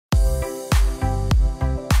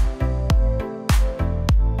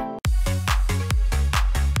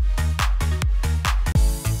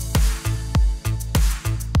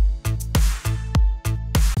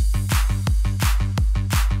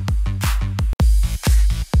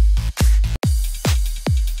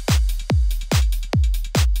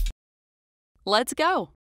Let's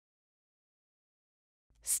go!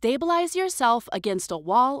 Stabilize yourself against a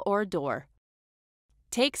wall or door.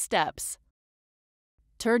 Take steps.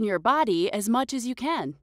 Turn your body as much as you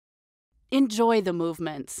can. Enjoy the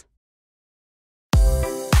movements.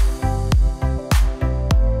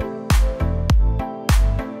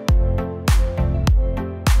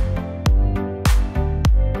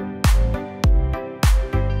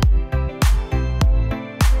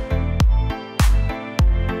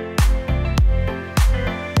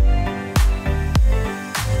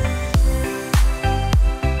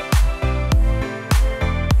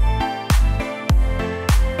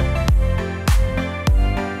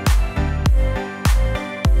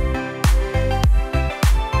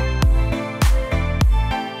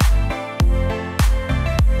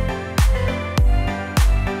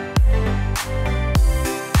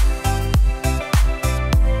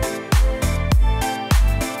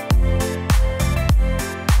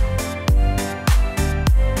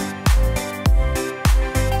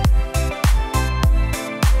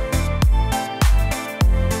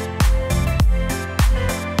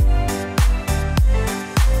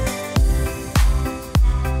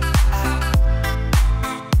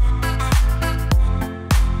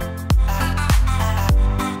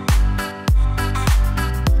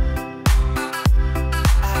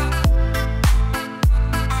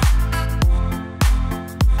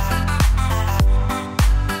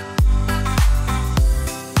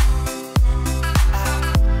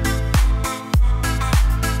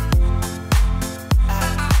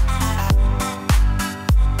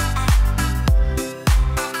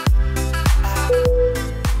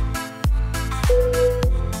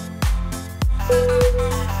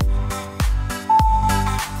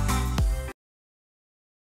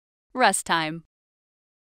 Rest time.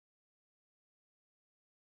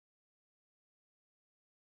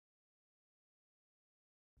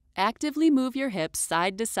 Actively move your hips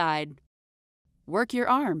side to side. Work your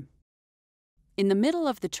arm. In the middle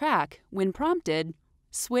of the track, when prompted,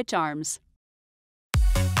 switch arms.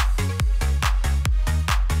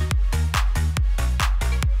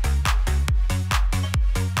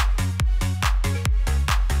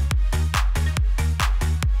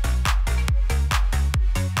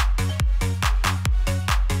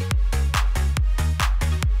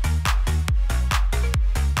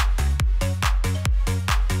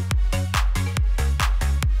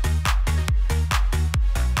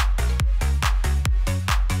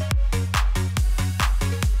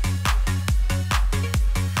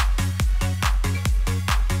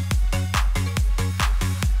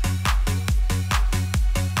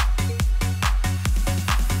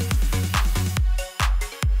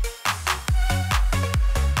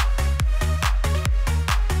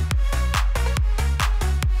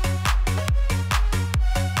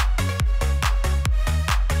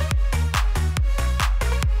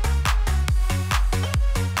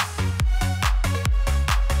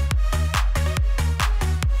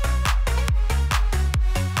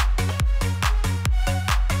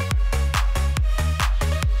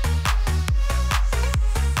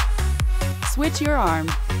 Switch your arm.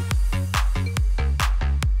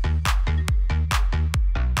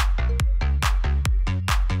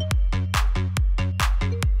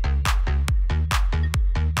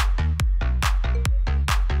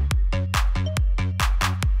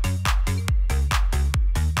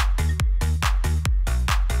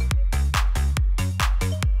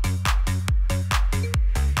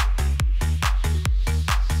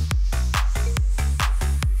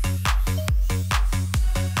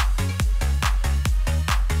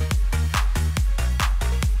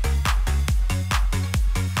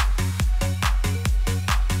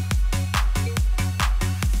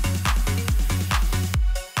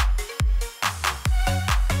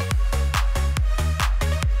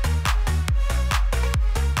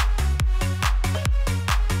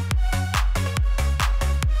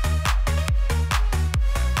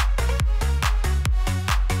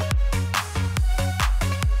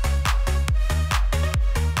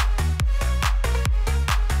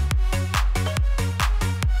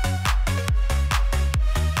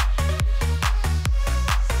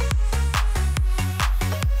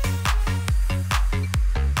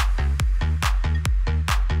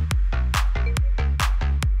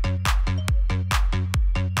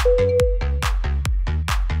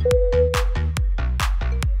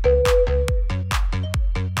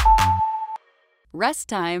 Rest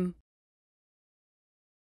time.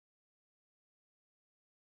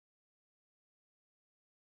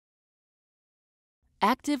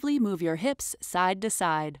 Actively move your hips side to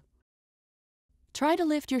side. Try to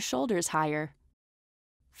lift your shoulders higher.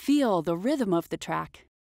 Feel the rhythm of the track.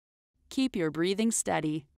 Keep your breathing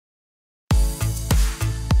steady.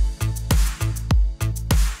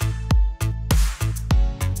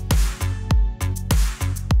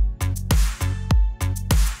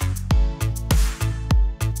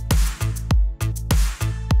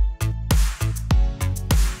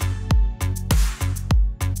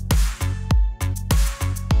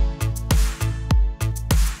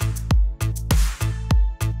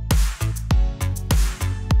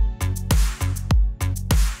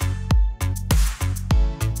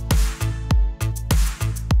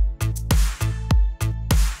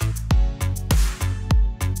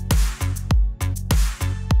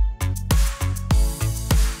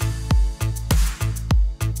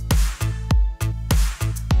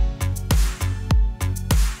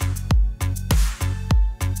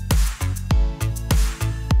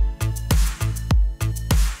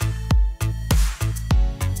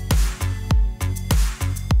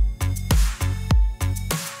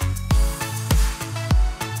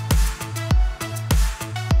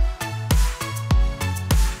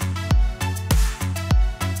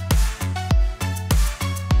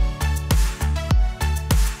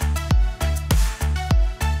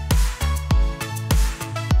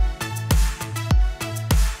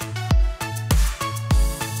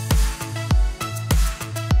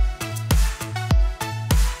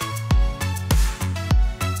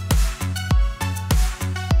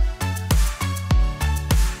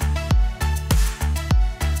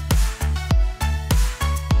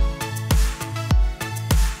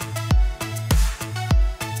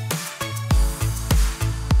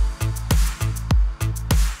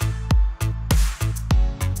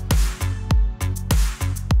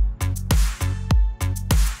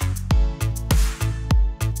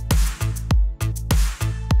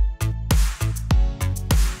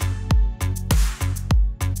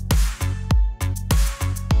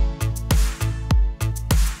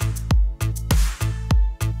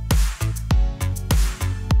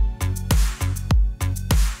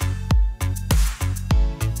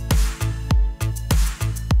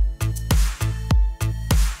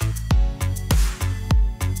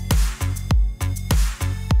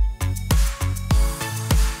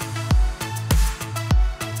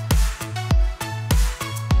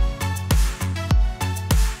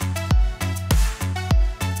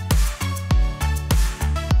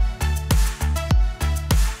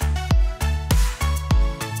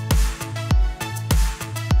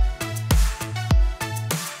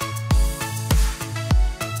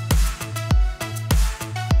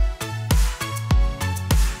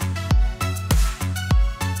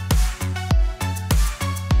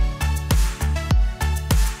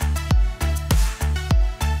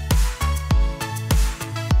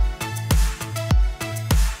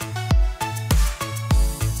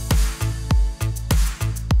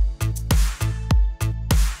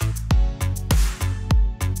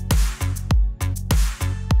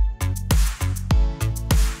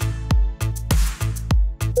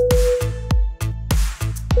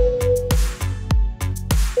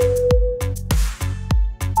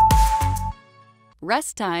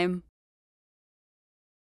 Rest time.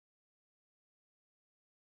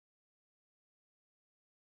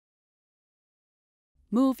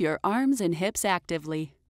 Move your arms and hips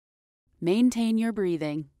actively. Maintain your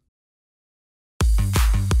breathing.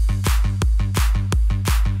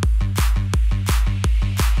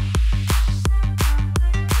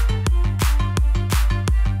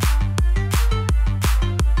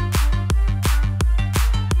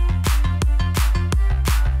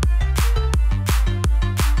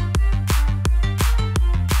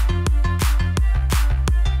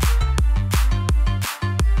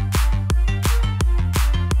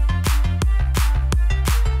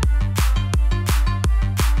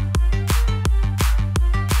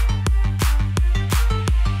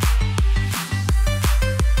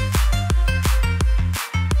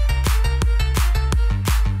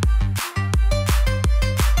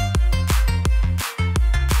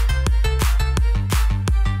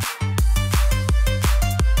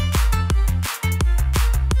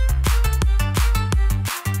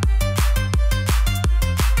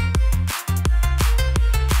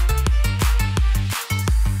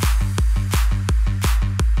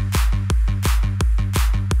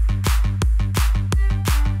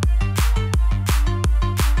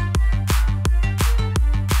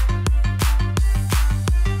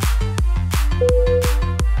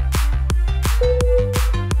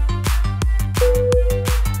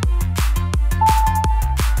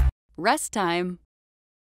 Rest time.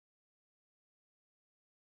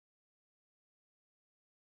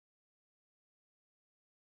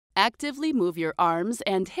 Actively move your arms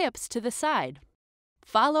and hips to the side.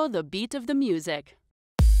 Follow the beat of the music.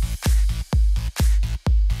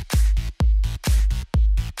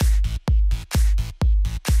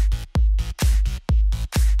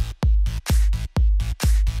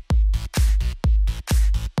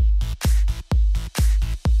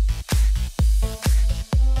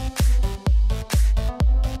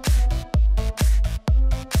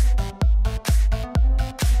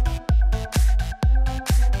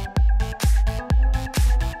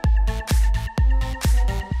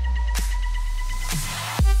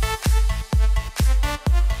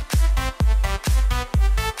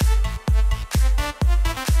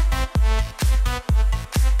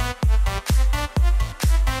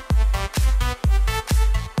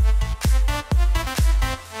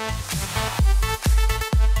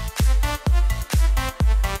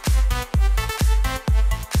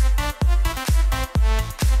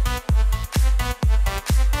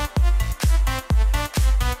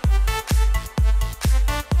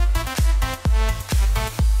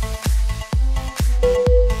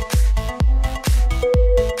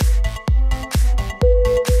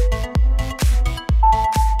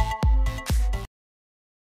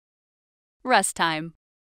 Rest time.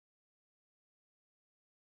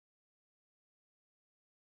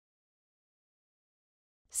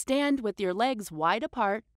 Stand with your legs wide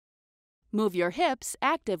apart. Move your hips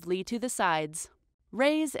actively to the sides.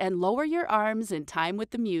 Raise and lower your arms in time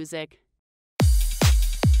with the music.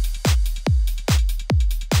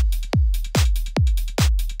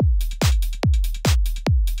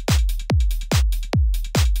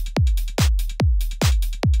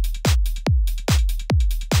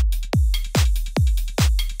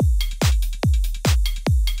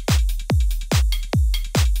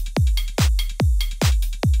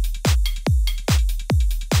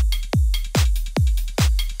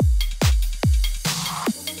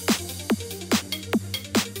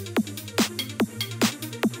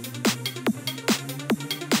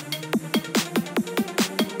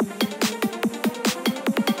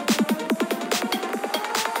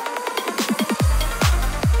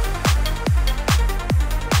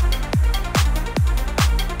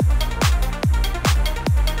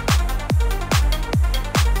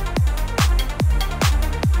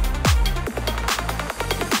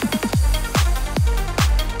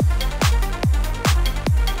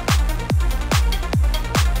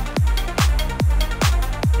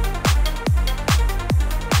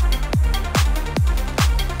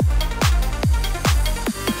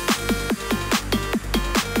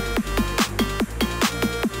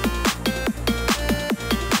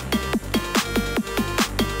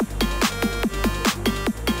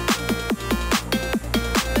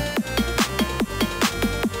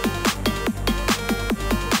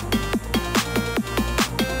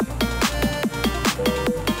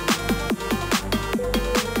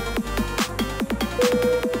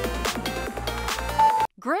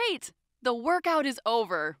 Great! The workout is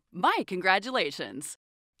over. My congratulations.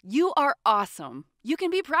 You are awesome. You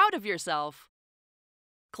can be proud of yourself.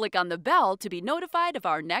 Click on the bell to be notified of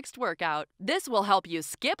our next workout. This will help you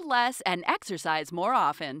skip less and exercise more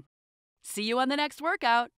often. See you on the next workout.